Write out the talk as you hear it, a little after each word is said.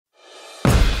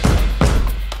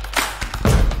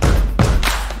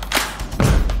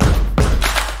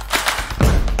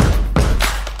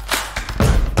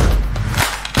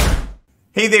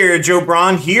Hey there, Joe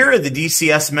Braun here, the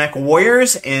DCS Mech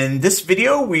Warriors. In this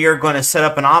video, we are going to set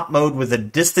up an op mode with a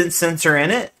distance sensor in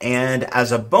it, and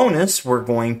as a bonus, we're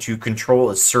going to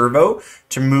control a servo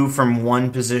to move from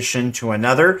one position to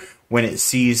another when it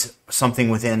sees something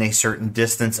within a certain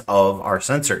distance of our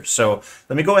sensor. So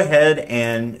let me go ahead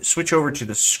and switch over to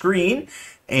the screen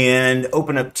and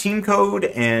open up Team Code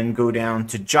and go down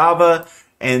to Java.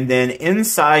 And then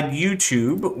inside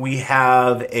YouTube, we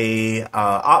have a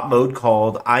op mode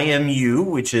called IMU,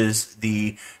 which is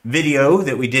the video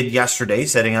that we did yesterday,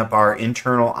 setting up our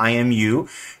internal IMU.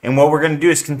 And what we're going to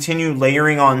do is continue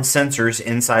layering on sensors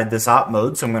inside this op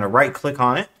mode. So I'm going to right click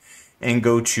on it and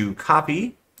go to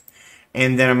copy.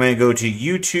 And then I'm going to go to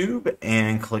YouTube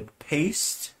and click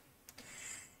paste.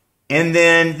 And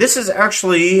then this is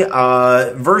actually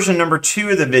version number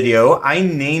 2 of the video. I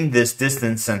named this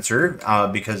distance sensor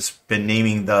because I've been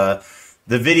naming the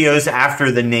videos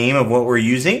after the name of what we're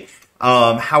using.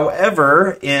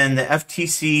 However, in the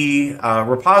FTC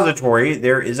repository,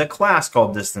 there is a class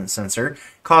called distance sensor.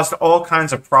 Caused all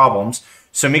kinds of problems.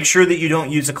 So make sure that you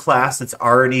don't use a class that's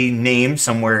already named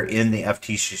somewhere in the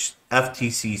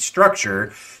FTC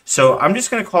structure. So I'm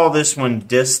just going to call this one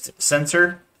dist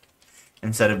sensor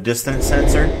instead of distance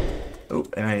sensor. Oh,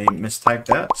 and I mistyped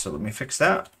that, so let me fix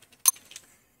that.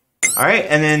 All right,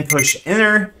 and then push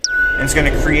enter, and it's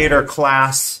going to create our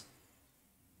class.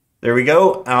 There we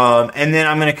go. And then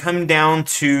I'm going to come down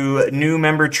to new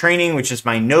member training, which is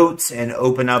my notes, and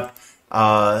open up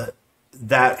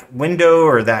that window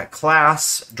or that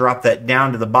class, drop that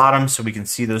down to the bottom so we can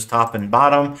see those top and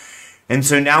bottom. And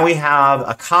so now we have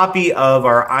a copy of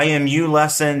our IMU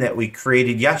lesson that we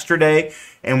created yesterday,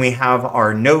 and we have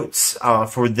our notes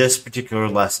for this particular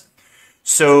lesson.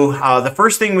 So the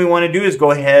first thing we want to do is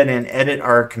go ahead and edit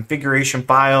our configuration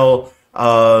file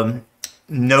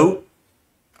note.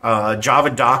 Java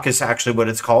doc is actually what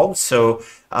it's called. So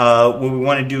what we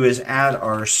want to do is add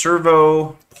our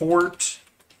servo port.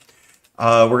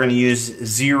 We're going to use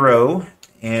 0,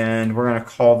 and we're going to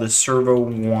call this servo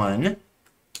 1.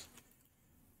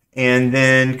 And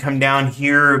then come down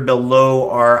here below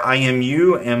our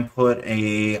IMU and put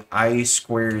a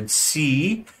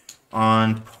I2C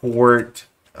on port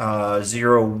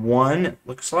 01, it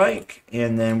looks like.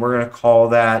 And then we're going to call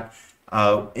that,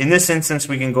 in this instance,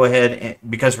 we can go ahead, and,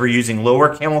 because we're using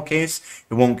lower camel case,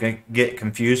 it won't get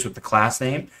confused with the class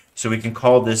name. So we can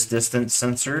call this distance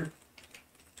sensor,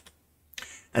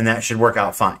 and that should work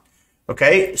out fine.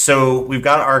 Okay, so we've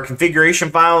got our configuration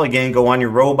file. Again, go on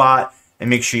your robot and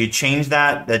make sure you change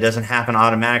that. That doesn't happen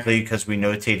automatically because we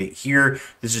notate it here.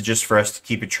 This is just for us to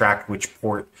keep a track of which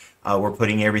port we're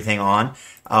putting everything on.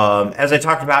 As I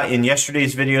talked about in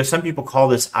yesterday's video, some people call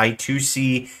this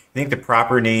I2C. I think the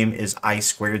proper name is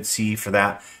I2C for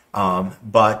that.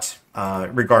 But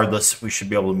regardless, we should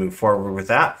be able to move forward with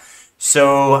that.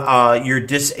 So you're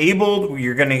disabled.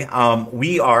 You're gonna,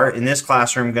 we are in this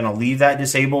classroom gonna leave that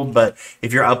disabled, but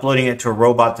if you're uploading it to a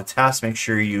robot to test, make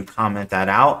sure you comment that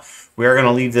out. We are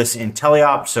gonna leave this in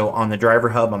teleop, so on the driver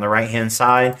hub on the right hand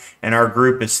side, and our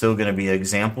group is still gonna be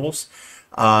examples.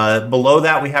 Below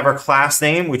that, we have our class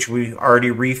name, which we already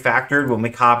refactored when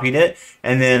we copied it,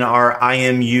 and then our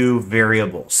IMU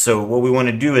variables. So what we want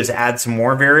to do is add some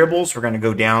more variables. We're going to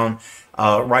go down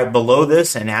right below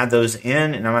this and add those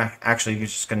in, and I'm actually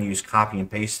just going to use copy and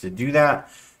paste to do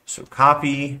that. So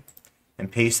copy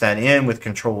and paste that in with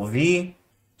Control V.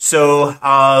 So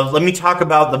let me talk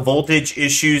about the voltage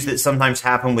issues that sometimes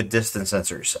happen with distance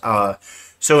sensors.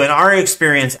 So in our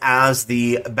experience, as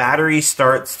the battery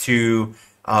starts to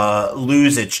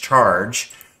lose its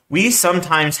charge, we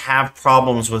sometimes have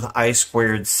problems with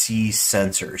I2C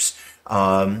sensors.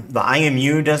 The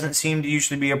IMU doesn't seem to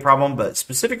usually be a problem, but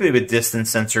specifically with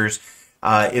distance sensors,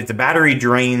 if the battery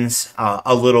drains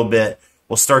a little bit,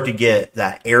 we'll start to get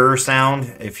that error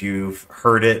sound. If you've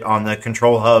heard it on the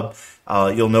control hub,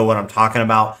 you'll know what I'm talking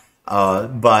about.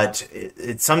 But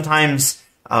it sometimes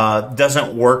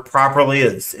doesn't work properly.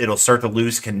 It'll start to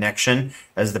lose connection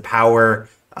as the power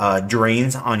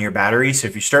drains on your battery. So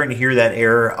if you're starting to hear that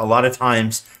error, a lot of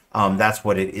times that's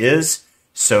what it is.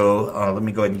 So let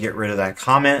me go ahead and get rid of that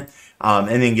comment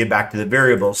and then get back to the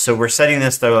variables. So we're setting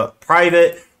this to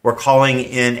private. We're calling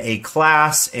in a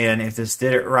class, and if this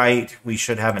did it right, we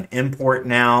should have an import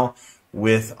now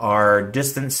with our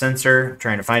distance sensor. I'm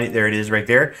trying to find it. There it is right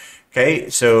there. Okay,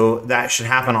 so that should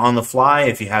happen on the fly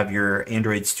if you have your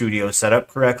Android Studio set up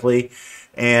correctly.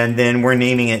 And then we're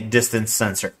naming it distance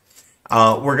sensor.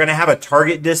 We're going to have a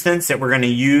target distance that we're going to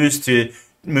use to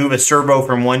move a servo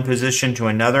from one position to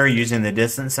another using the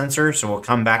distance sensor. So we'll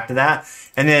come back to that.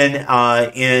 And then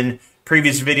in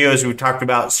previous videos, we talked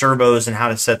about servos and how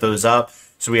to set those up.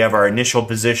 So we have our initial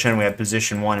position, we have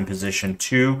position 1 and position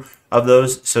 2 of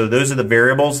those. So those are the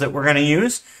variables that we're going to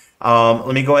use.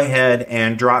 Let me go ahead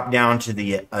and drop down to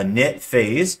the init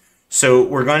phase. So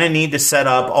we're going to need to set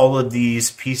up all of these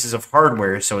pieces of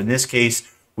hardware. So in this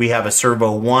case, we have a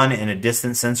servo 1 and a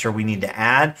distance sensor we need to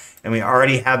add, and we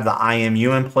already have the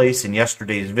IMU in place in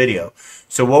yesterday's video.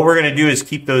 So what we're going to do is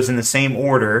keep those in the same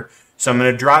order. So I'm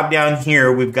going to drop down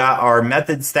here. We've got our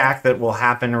method stack that will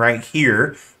happen right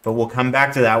here, but we'll come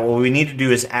back to that. What we need to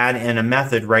do is add in a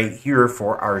method right here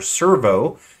for our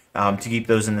servo to keep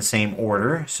those in the same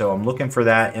order. So I'm looking for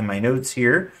that in my notes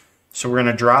here. So we're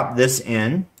going to drop this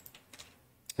in.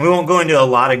 We won't go into a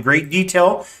lot of great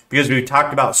detail because we've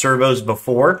talked about servos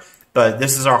before, but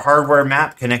this is our hardware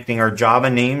map connecting our Java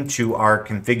name to our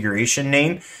configuration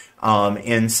name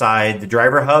inside the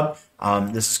driver hub.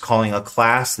 This is calling a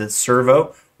class that's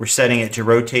servo. We're setting it to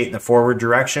rotate in the forward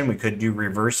direction. We could do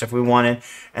reverse if we wanted.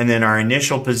 And then our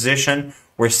initial position,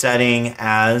 we're setting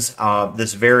as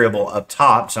this variable up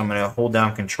top. So I'm going to hold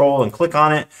down Control and click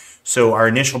on it. So our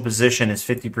initial position is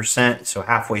 50%, so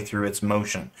halfway through its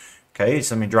motion. Okay,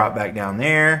 so let me drop back down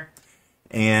there.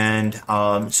 And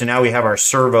so now we have our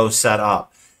servo set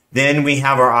up. Then we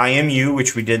have our IMU,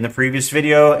 which we did in the previous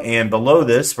video. And below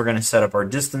this, we're going to set up our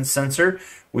distance sensor,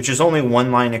 which is only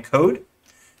one line of code.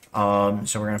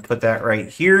 So we're going to put that right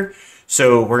here.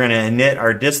 So we're going to init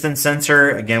our distance sensor.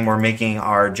 Again, we're making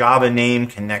our Java name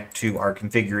connect to our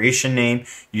configuration name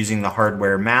using the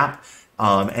hardware map.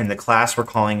 And the class we're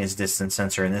calling is distance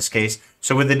sensor in this case.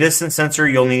 So with the distance sensor,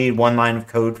 you'll need one line of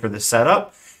code for the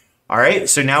setup. All right,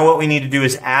 so now what we need to do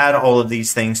is add all of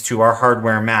these things to our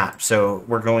hardware map. So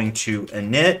we're going to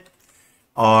init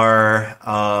our,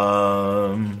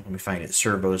 let me find it,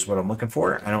 servo is what I'm looking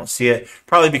for. I don't see it,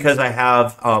 probably because I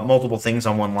have multiple things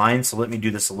on one line. So let me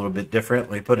do this a little bit different.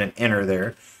 Let me put an enter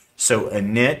there. So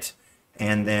init.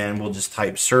 And then we'll just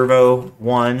type servo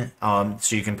 1,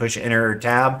 so you can push enter or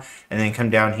tab, and then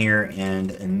come down here and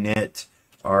init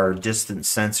our distance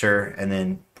sensor, and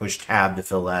then push tab to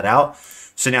fill that out.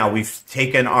 So now we've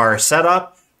taken our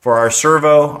setup for our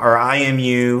servo, our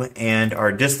IMU, and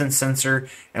our distance sensor,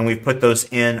 and we've put those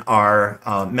in our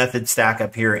method stack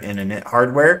up here in init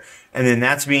hardware, and then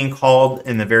that's being called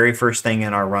in the very first thing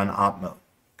in our run op mode.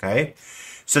 Okay.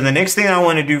 So the next thing I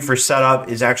want to do for setup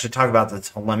is actually talk about the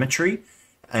telemetry.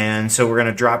 And so we're going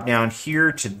to drop down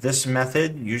here to this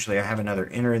method. Usually I have another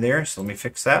enter there, so let me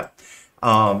fix that.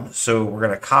 So we're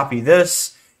going to copy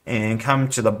this and come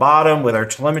to the bottom with our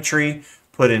telemetry,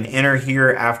 put an enter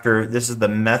here after this is the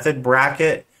method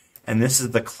bracket, and this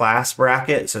is the class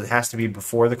bracket, so it has to be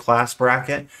before the class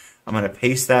bracket. I'm going to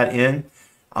paste that in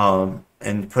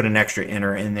and put an extra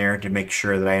enter in there to make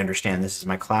sure that I understand this is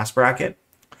my class bracket.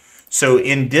 So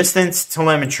in distance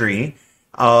telemetry,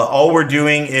 all we're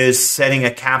doing is setting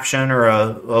a caption or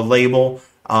a label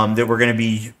that we're going to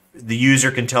be, the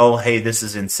user can tell, hey, this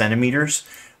is in centimeters.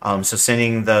 So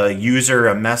sending the user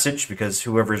a message, because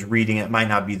whoever's reading it might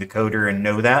not be the coder and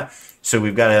know that. So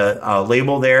we've got a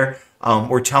label there.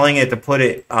 We're telling it to put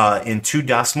it in 2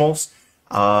 decimals.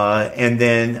 And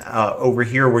then over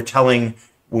here, we're telling,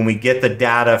 when we get the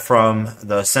data from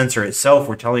the sensor itself,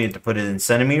 we're telling it to put it in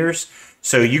centimeters.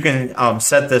 So you can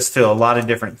set this to a lot of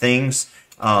different things.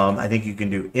 I think you can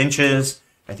do inches.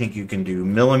 I think you can do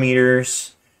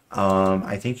millimeters.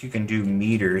 I think you can do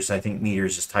meters. I think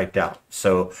meters is typed out.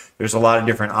 So there's a lot of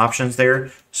different options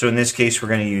there. So in this case, we're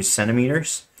going to use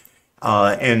centimeters.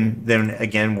 And then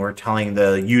again, we're telling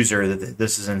the user that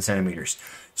this is in centimeters.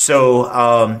 So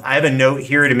I have a note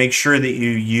here to make sure that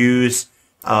you use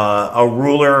a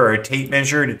ruler or a tape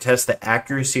measure to test the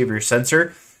accuracy of your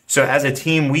sensor. So as a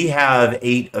team, we have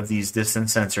 8 of these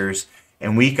distance sensors,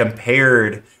 and we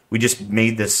just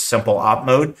made this simple op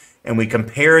mode, and we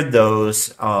compared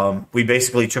those. We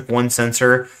basically took one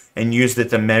sensor and used it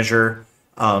to measure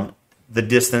the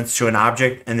distance to an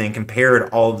object, and then compared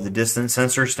all of the distance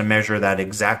sensors to measure that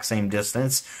exact same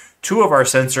distance. 2 of our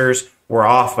sensors were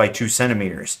off by 2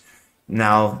 centimeters.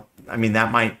 Now, I mean,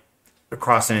 that might,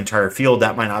 across an entire field,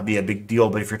 that might not be a big deal,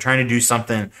 but if you're trying to do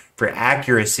something for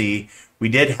accuracy, we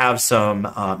did have some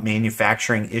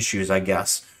manufacturing issues, I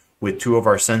guess, with 2 of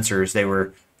our sensors.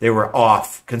 They were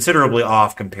off, considerably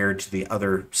off compared to the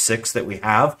other 6 that we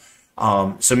have.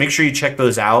 So make sure you check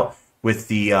those out with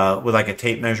the with like a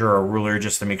tape measure or a ruler,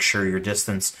 just to make sure your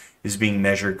distance is being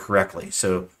measured correctly.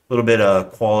 So a little bit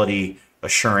of quality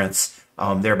assurance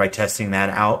there by testing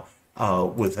that out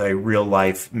with a real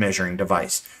life measuring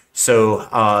device. So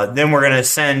then we're going to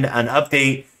send an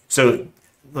update. So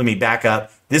let me back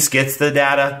up. This gets the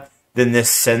data, then this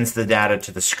sends the data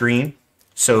to the screen.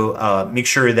 So make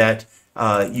sure that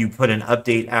you put an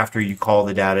update after you call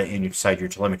the data inside your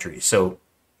telemetry. So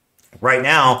right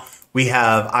now, we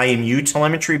have IMU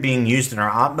telemetry being used in our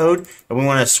op mode, and we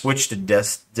want to switch to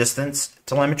distance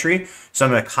telemetry. So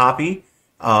I'm going to copy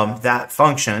that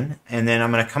function, and then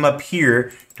I'm going to come up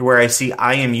here to where I see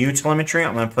IMU telemetry.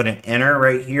 I'm going to put an enter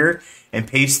right here and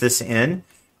paste this in.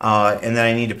 And then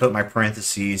I need to put my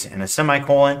parentheses and a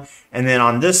semicolon. And then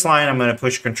on this line, I'm going to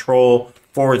push Control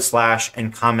 /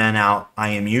 and comment out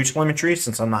IMU telemetry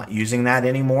since I'm not using that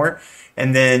anymore.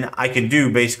 And then I can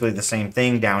do basically the same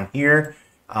thing down here.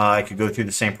 I could go through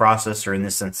the same process, or in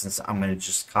this instance, I'm going to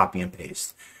just copy and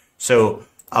paste. So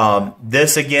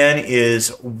this again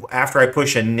is after I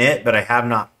push a knit, but I have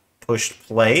not pushed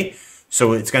play.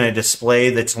 So it's going to display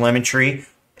the telemetry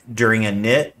during a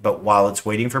knit, but while it's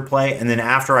waiting for play. And then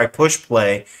after I push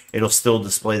play, it'll still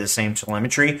display the same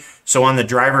telemetry. So on the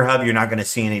driver hub, you're not going to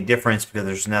see any difference because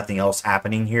there's nothing else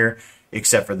happening here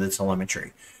except for the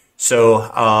telemetry.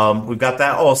 So we've got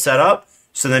that all set up.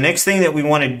 So the next thing that we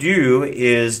want to do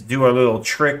is do our little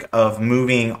trick of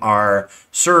moving our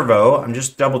servo. I'm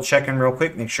just double checking real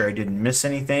quick, make sure I didn't miss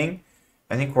anything.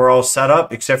 I think we're all set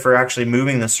up except for actually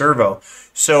moving the servo.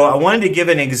 So I wanted to give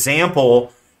an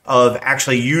example of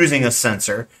actually using a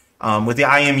sensor. With the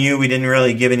IMU, we didn't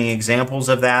really give any examples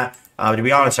of that. To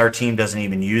be honest, our team doesn't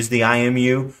even use the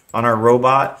IMU on our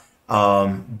robot,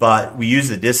 but we use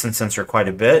the distance sensor quite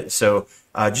a bit. So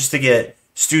just to get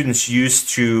students used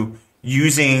to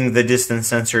using the distance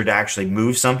sensor to actually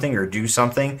move something or do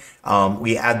something,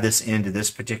 we add this into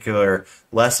this particular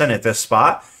lesson at this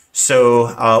spot. So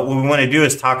what we want to do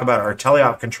is talk about our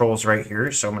teleop controls right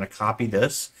here. So I'm going to copy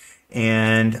this.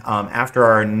 And after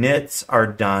our knits are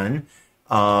done,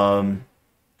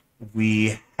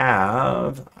 we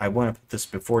have, I want to put this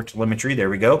before telemetry, there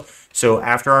we go. So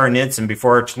after our knits and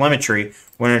before our telemetry,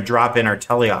 we're going to drop in our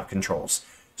teleop controls.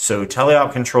 So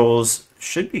teleop controls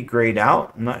should be grayed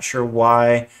out. I'm not sure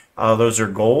why those are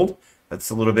gold. That's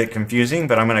a little bit confusing,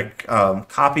 but I'm going to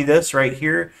copy this right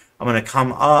here. I'm going to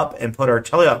come up and put our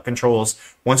teleop controls.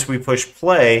 Once we push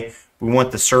play, we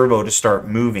want the servo to start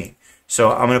moving. So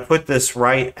I'm going to put this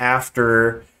right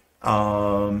after,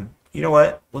 you know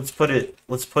what? Let's put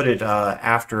it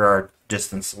after our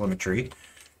distance telemetry.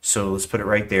 So let's put it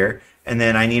right there. And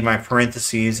then I need my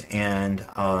parentheses and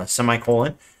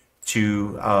semicolon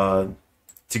to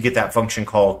get that function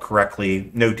call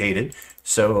correctly notated.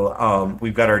 So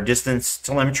we've got our distance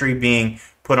telemetry being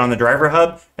put on the driver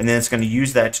hub, and then it's going to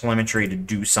use that telemetry to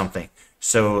do something.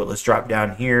 So let's drop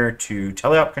down here to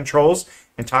teleop controls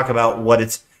and talk about what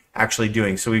it's actually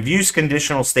doing. So we've used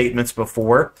conditional statements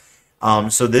before.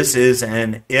 So this is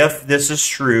an if this is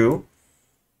true,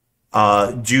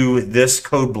 do this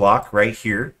code block right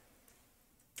here.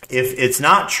 If it's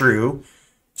not true,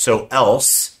 so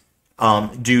else,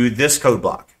 do this code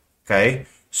block. Okay,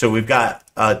 so we've got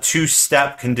a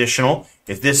two-step conditional.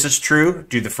 If this is true,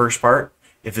 do the first part.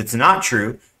 If it's not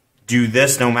true, do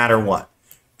this no matter what.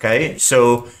 Okay,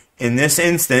 so in this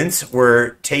instance,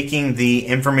 we're taking the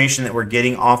information that we're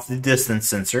getting off the distance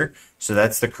sensor. So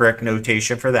that's the correct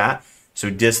notation for that.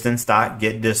 So distance dot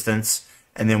get distance,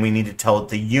 and then we need to tell it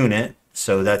the unit.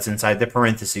 So that's inside the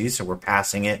parentheses. So we're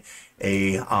passing it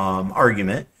a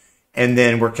argument. And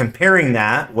then we're comparing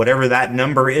that, whatever that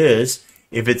number is.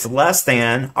 If it's less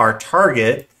than our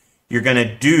target, you're going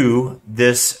to do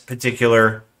this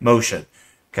particular motion.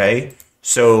 Okay,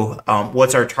 so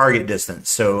what's our target distance?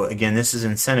 So again, this is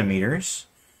in centimeters.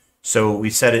 So we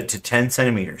set it to 10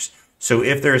 centimeters. So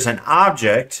if there's an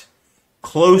object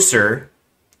closer,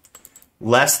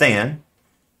 less than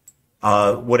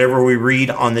whatever we read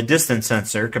on the distance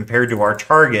sensor compared to our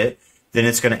target, then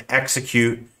it's going to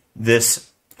execute this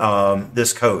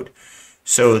this code.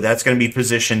 So that's going to be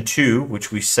position 2,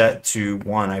 which we set to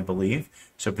 1, I believe.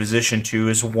 So position 2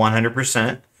 is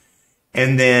 100%.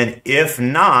 And then if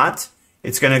not,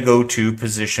 it's going to go to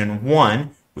position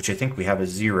 1, which I think we have a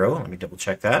 0. Let me double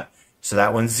check that. So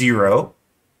that one's 0.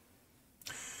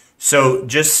 So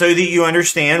just so that you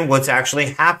understand what's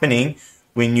actually happening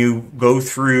when you go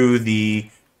through the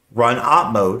run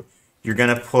op mode, you're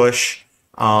going to push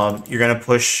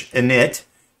init.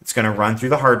 It's going to run through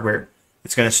the hardware.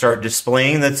 It's going to start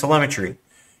displaying the telemetry.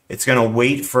 It's going to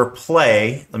wait for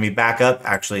play. Let me back up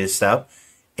actually a step.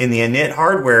 In the init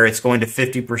hardware, it's going to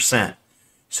 50%.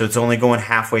 So it's only going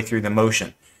halfway through the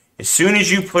motion. As soon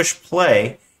as you push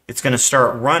play, it's going to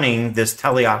start running this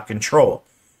teleop control.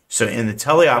 So in the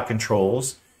teleop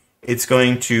controls, it's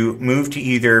going to move to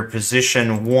either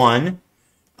position 1,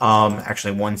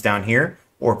 actually 1's down here,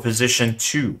 or position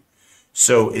 2.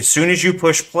 So as soon as you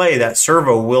push play, that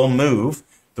servo will move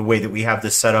the way that we have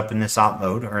this set up in this op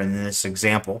mode or in this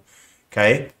example.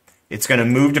 Okay, it's going to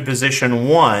move to position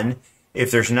 1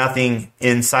 if there's nothing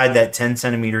inside that 10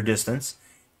 centimeter distance.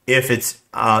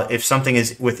 If something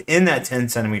is within that 10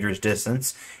 centimeters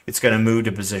distance, it's going to move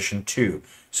to position 2.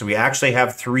 So we actually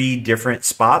have 3 different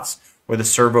spots where the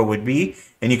servo would be,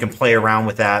 and you can play around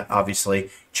with that, obviously,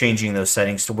 changing those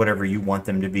settings to whatever you want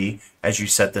them to be as you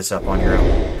set this up on your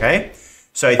own. Okay,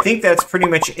 so I think that's pretty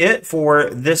much it for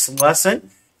this lesson.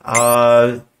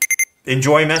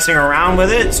 Enjoy messing around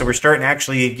with it. So we're starting to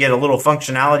actually get a little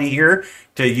functionality here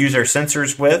to use our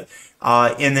sensors with.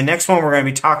 In the next one, we're going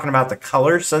to be talking about the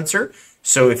color sensor.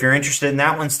 So if you're interested in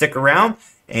that one, stick around,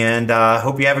 and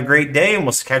hope you have a great day, and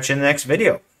we'll catch you in the next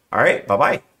video. All right,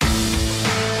 bye-bye.